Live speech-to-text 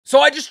So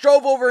I just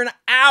drove over an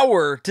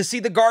hour to see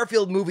the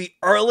Garfield movie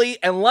early,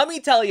 and let me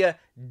tell you,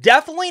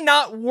 definitely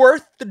not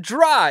worth the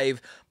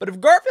drive. But if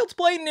Garfield's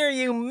playing near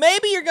you,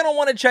 maybe you're going to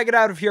want to check it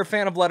out if you're a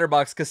fan of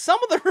Letterboxd, because some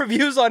of the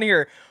reviews on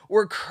here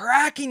were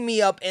cracking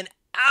me up and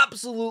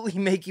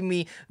absolutely making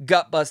me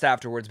gut bust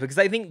afterwards, because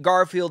I think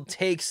Garfield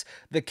takes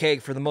the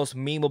cake for the most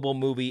memeable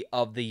movie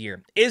of the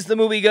year. Is the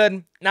movie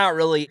good? Not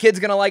really. Kids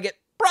gonna like it?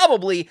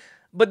 Probably.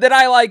 But did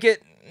I like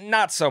it?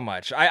 Not so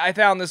much. I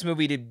found this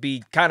movie to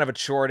be kind of a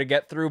chore to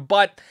get through,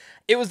 but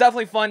it was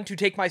definitely fun to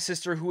take my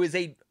sister, who is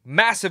a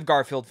massive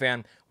Garfield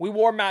fan. We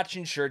wore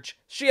matching shirts.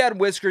 She had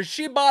whiskers.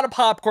 She bought a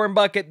popcorn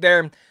bucket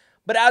there.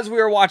 But as we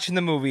were watching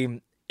the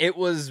movie, it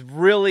was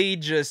really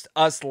just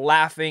us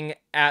laughing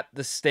at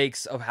the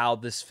stakes of how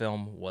this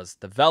film was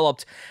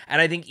developed. And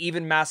I think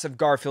even massive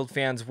Garfield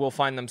fans will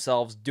find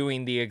themselves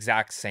doing the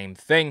exact same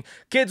thing.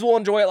 Kids will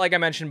enjoy it, like I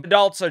mentioned.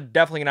 Adults are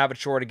definitely going to have a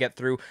chore to get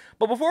through.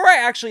 But before I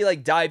actually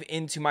dive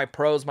into my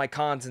pros, my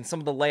cons, and some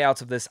of the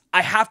layouts of this,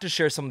 I have to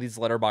share some of these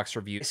Letterboxd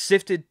reviews. I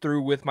sifted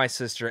through with my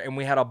sister, and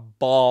we had a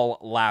ball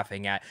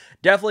laughing at.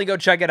 Definitely go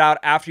check it out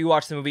after you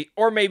watch the movie.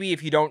 Or maybe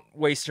if you don't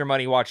waste your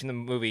money watching the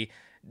movie,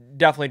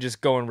 definitely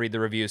just go and read the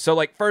reviews. So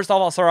first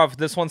off, I'll start off with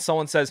this one.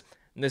 Someone says,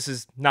 and this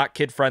is not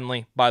kid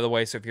friendly, by the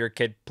way, so if you're a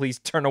kid, please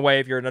turn away.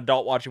 If you're an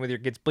adult watching with your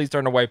kids, please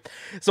turn away.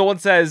 Someone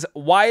says,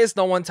 why is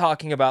no one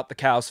talking about the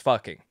cows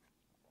fucking?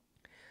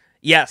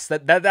 Yes,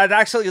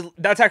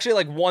 that's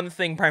actually one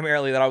thing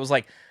primarily that I was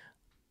like,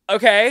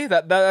 okay,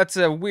 that's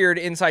a weird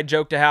inside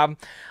joke to have.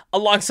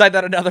 Alongside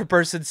that, another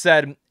person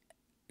said,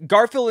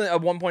 Garfield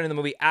at one point in the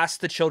movie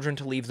asked the children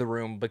to leave the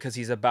room because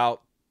he's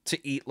about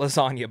to eat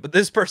lasagna. But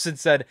this person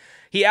said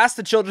he asked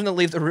the children to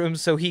leave the room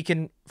so he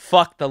can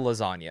fuck the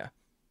lasagna.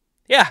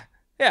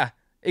 Yeah,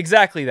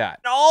 exactly that.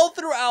 And all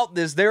throughout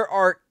this, there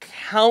are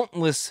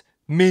countless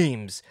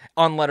memes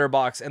on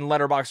Letterboxd and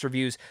Letterboxd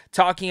reviews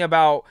talking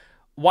about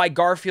why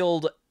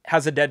Garfield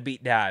has a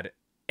deadbeat dad.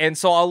 And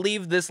so I'll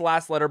leave this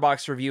last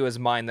Letterboxd review as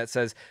mine that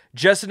says,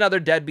 just another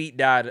deadbeat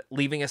dad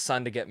leaving his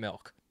son to get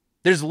milk.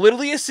 There's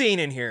literally a scene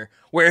in here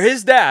where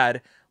his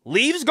dad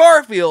leaves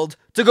Garfield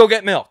to go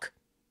get milk.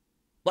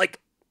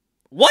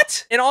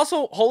 What? And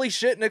also, holy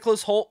shit,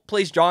 Nicholas Hoult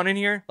plays John in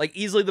here.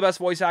 Easily the best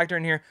voice actor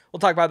in here. We'll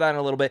talk about that in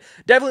a little bit.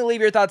 Definitely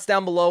leave your thoughts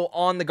down below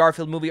on the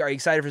Garfield movie. Are you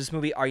excited for this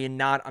movie? Are you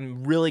not?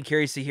 I'm really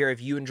curious to hear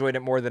if you enjoyed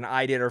it more than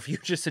I did, or if you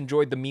just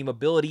enjoyed the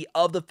memeability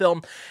of the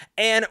film.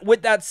 And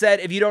with that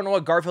said, if you don't know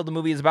what Garfield the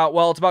movie is about,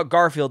 well, it's about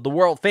Garfield, the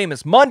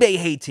world-famous,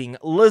 Monday-hating,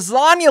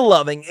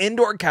 lasagna-loving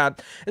indoor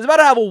cat, is about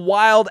to have a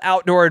wild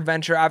outdoor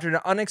adventure after an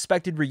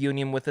unexpected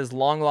reunion with his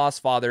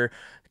long-lost father,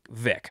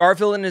 Vic.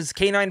 Garfield and his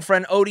canine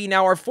friend Odie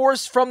now are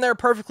forced from their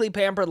perfectly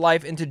pampered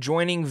life into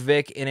joining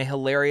Vic in a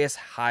hilarious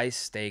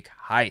high-stake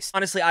heist.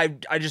 Honestly, I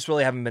just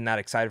really haven't been that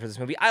excited for this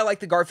movie. I like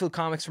the Garfield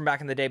comics from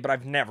back in the day, but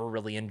I've never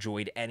really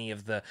enjoyed any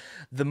of the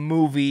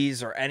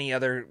movies or any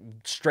other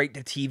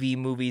straight-to-TV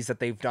movies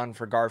that they've done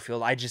for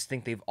Garfield. I just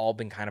think they've all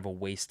been kind of a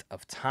waste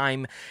of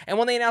time. And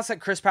when they announced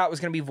that Chris Pratt was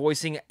going to be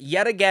voicing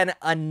yet again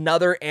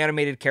another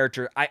animated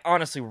character, I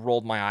honestly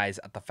rolled my eyes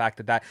at the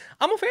fact that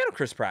I'm a fan of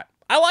Chris Pratt.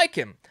 I like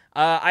him.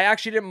 I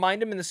actually didn't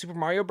mind him in the Super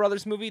Mario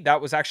Brothers movie. That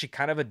was actually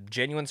kind of a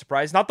genuine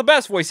surprise. Not the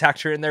best voice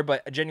actor in there,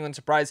 but a genuine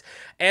surprise.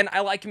 And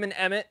I like him in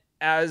Emmett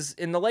as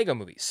in the Lego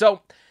movie.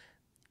 So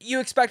you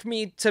expect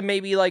me to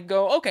maybe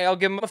go, okay, I'll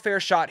give him a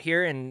fair shot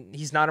here, and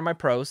he's not in my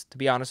pros, to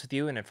be honest with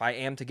you. And if I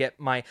am to get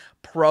my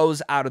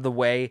pros out of the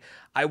way,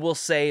 I will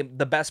say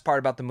the best part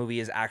about the movie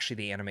is actually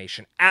the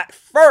animation. At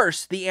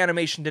first, the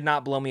animation did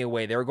not blow me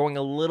away. They were going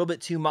a little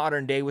bit too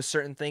modern day with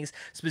certain things,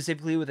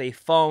 specifically with a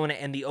phone,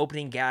 and the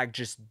opening gag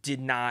just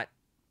did not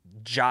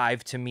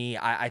jive to me.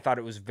 I thought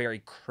it was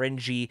very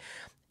cringy.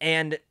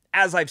 And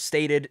as I've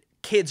stated,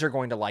 kids are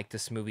going to like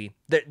this movie.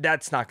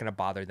 That's not going to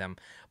bother them.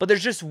 But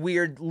there's just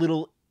weird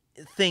little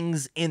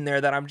things in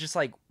there that I'm just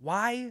like,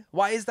 why?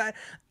 Why is that?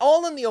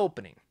 All in the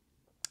opening.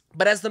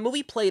 But as the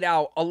movie played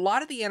out, a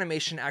lot of the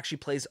animation actually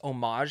plays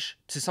homage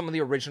to some of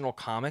the original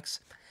comics.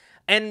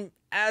 And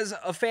as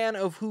a fan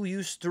of who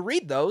used to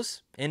read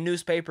those in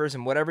newspapers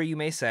and whatever you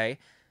may say,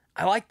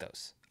 I like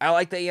those. I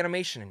like the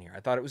animation in here. I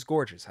thought it was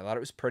gorgeous. I thought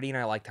it was pretty, and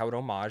I liked how it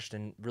homaged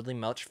and really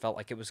much felt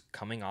like it was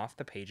coming off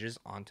the pages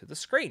onto the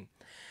screen.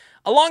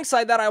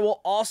 Alongside that, I will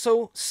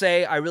also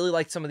say I really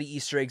liked some of the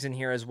Easter eggs in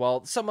here as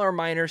well. Some are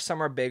minor,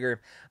 some are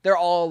bigger. They're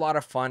all a lot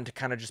of fun to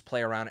kind of just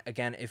play around,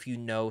 again, if you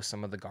know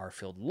some of the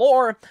Garfield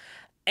lore.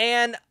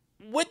 And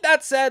with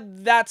that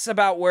said, that's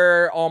about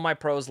where all my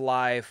pros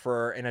lie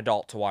for an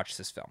adult to watch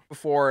this film.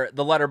 Before,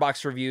 the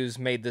Letterboxd reviews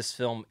made this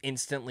film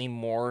instantly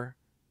more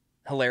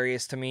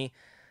hilarious to me.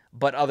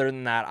 But other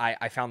than that,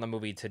 I found the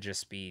movie to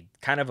just be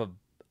kind of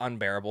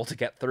unbearable to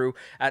get through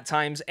at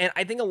times. And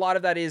I think a lot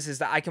of that is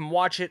that I can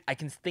watch it, I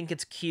can think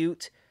it's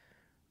cute,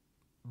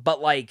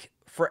 but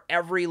for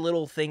every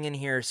little thing in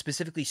here,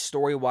 specifically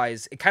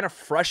story-wise, it kind of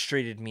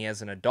frustrated me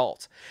as an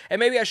adult. And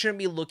maybe I shouldn't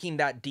be looking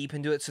that deep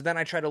into it, so then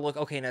I try to look,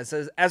 okay, and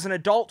as an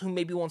adult who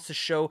maybe wants to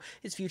show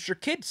his future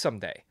kid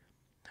someday,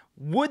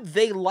 would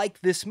they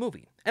like this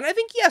movie? And I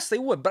think, yes, they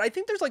would. But I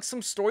think there's, like,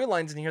 some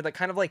storylines in here that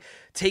kind of, like,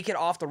 take it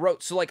off the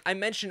road. So, like, I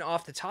mentioned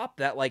off the top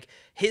that, like,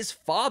 his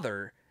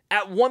father,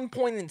 at one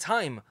point in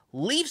time,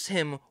 leaves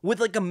him with,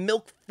 like,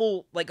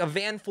 a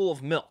van full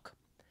of milk.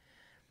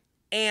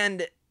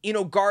 And, you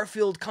know,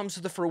 Garfield comes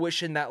to the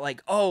fruition that,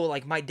 like, oh,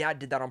 like, my dad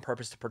did that on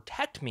purpose to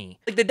protect me.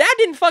 Like, the dad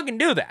didn't fucking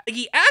do that. Like,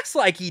 he acts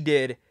like he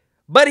did,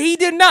 but he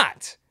did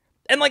not.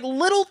 And, like,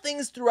 little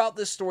things throughout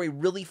this story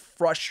really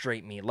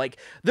frustrate me. Like,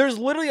 there's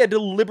literally a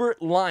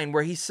deliberate line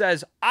where he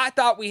says, I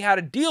thought we had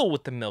a deal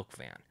with the milk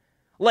van.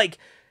 Like,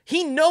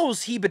 he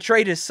knows he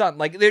betrayed his son.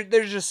 Like,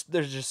 there's just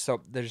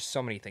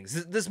so many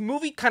things. This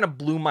movie kind of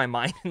blew my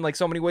mind in, like,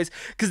 so many ways.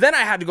 Because then I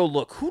had to go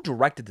look who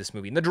directed this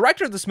movie. And the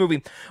director of this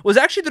movie was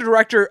actually the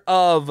director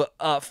of,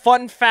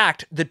 fun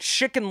fact, the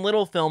Chicken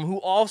Little film, who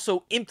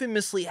also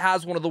infamously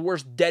has one of the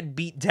worst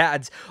deadbeat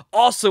dads,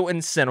 also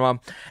in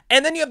cinema.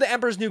 And then you have the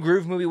Emperor's New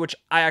Groove movie, which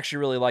I actually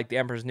really like the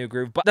Emperor's New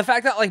Groove. But the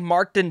fact that, like,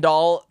 Mark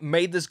Dindal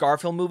made this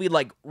Garfield movie,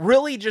 like,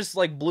 really just,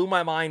 like, blew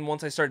my mind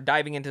once I started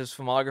diving into his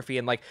filmography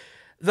and, like,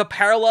 the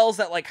parallels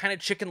that, like, kind of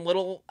Chicken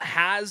Little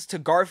has to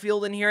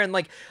Garfield in here. And,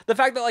 like, the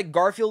fact that, like,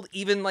 Garfield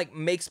even, like,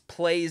 makes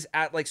plays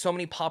at, like, so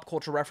many pop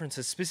culture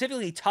references,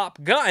 specifically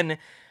Top Gun,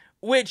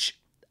 which,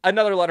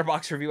 another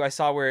Letterboxd review I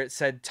saw where it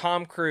said,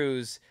 Tom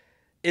Cruise,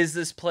 is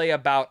this play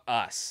about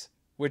us?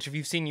 Which, if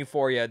you've seen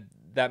Euphoria,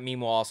 that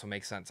meme will also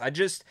make sense.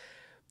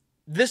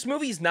 This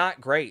movie's not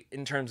great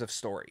in terms of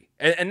story.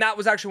 And that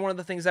was actually one of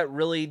the things that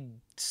really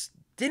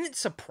didn't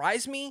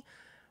surprise me.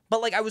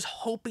 But, like, I was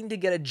hoping to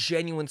get a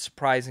genuine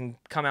surprise and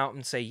come out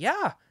and say,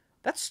 yeah,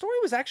 that story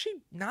was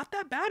actually not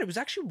that bad. It was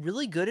actually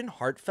really good and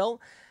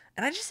heartfelt.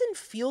 And I just didn't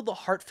feel the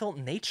heartfelt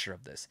nature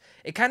of this.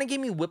 It kind of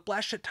gave me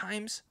whiplash at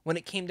times when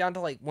it came down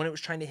to, like, when it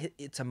was trying to hit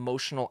its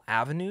emotional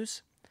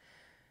avenues.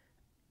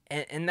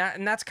 And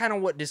that's kind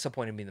of what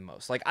disappointed me the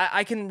most. Like,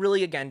 I can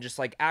really, again, just,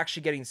 like,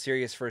 actually getting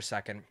serious for a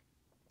second,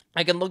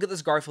 I can look at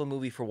this Garfield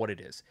movie for what it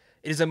is.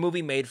 It is a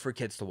movie made for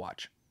kids to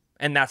watch.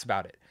 And that's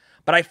about it.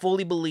 But I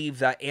fully believe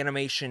that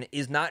animation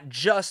is not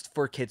just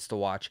for kids to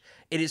watch.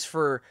 It is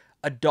for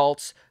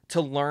adults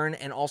to learn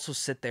and also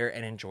sit there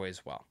and enjoy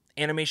as well.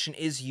 Animation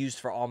is used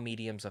for all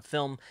mediums of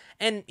film.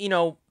 And, you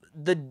know,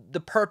 the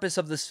purpose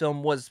of this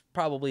film was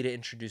probably to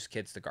introduce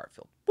kids to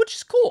Garfield, which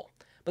is cool.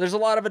 But there's a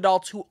lot of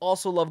adults who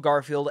also love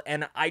Garfield.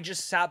 And I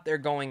just sat there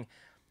going,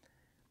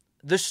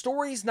 the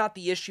story's not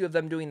the issue of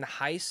them doing the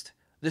heist.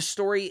 The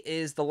story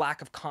is the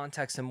lack of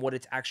context and what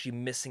it's actually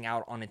missing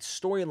out on its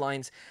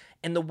storylines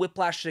and the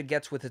whiplash that it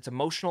gets with its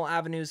emotional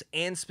avenues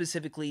and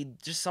specifically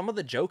just some of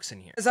the jokes in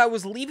here. As I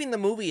was leaving the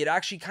movie, it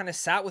actually kind of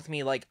sat with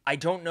me like, I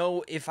don't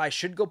know if I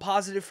should go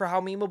positive for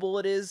how memeable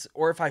it is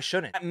or if I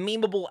shouldn't. That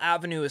memeable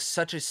avenue is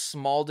such a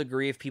small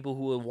degree of people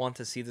who would want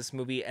to see this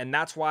movie, and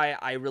that's why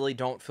I really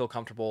don't feel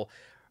comfortable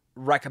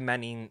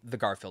recommending the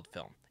Garfield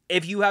film.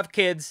 If you have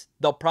kids,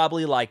 they'll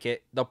probably like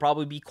it. They'll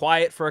probably be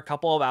quiet for a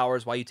couple of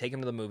hours while you take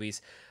them to the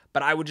movies.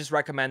 But I would just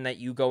recommend that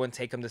you go and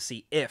take them to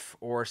see If,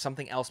 or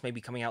something else may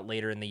be coming out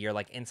later in the year,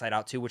 like Inside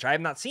Out 2, which I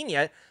have not seen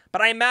yet, but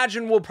I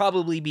imagine will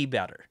probably be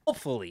better.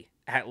 Hopefully,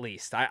 at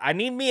least. I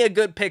need me a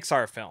good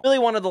Pixar film. Really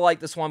wanted to like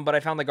this one, but I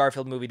found the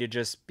Garfield movie to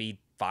just be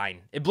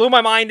fine. It blew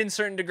my mind in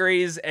certain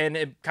degrees, and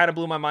it kind of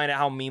blew my mind at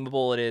how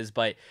memeable it is,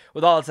 but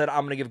with all that said,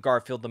 I'm going to give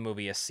Garfield the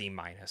movie a C-.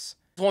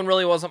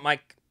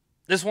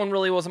 This one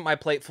really wasn't my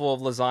plate full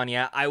of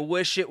lasagna. I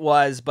wish it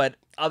was, but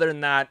other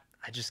than that,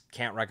 I just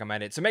can't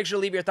recommend it. So make sure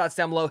to leave your thoughts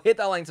down below. Hit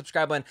that like and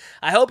subscribe button.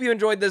 I hope you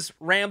enjoyed this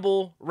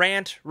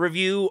rant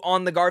review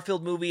on the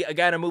Garfield movie.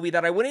 Again, a movie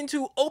that I went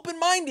into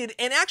open-minded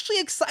and actually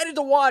excited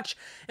to watch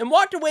and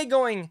walked away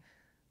going,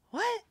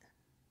 what?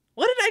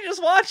 What did I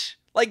just watch?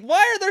 Like, why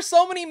are there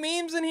so many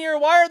memes in here?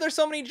 Why are there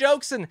so many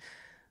jokes? And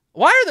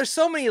why are there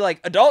so many, like,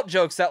 adult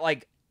jokes that,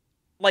 like,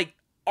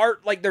 are,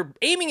 like, they're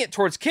aiming it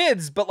towards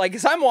kids, but, like,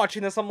 as I'm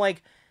watching this, I'm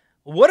like,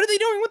 what are they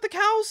doing with the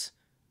cows?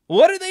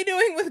 What are they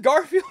doing with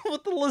Garfield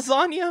with the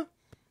lasagna?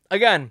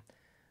 Again,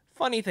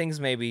 funny things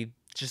maybe,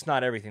 just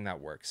not everything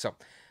that works. So,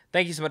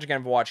 thank you so much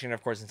again for watching, and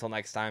of course, until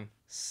next time,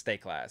 stay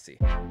classy.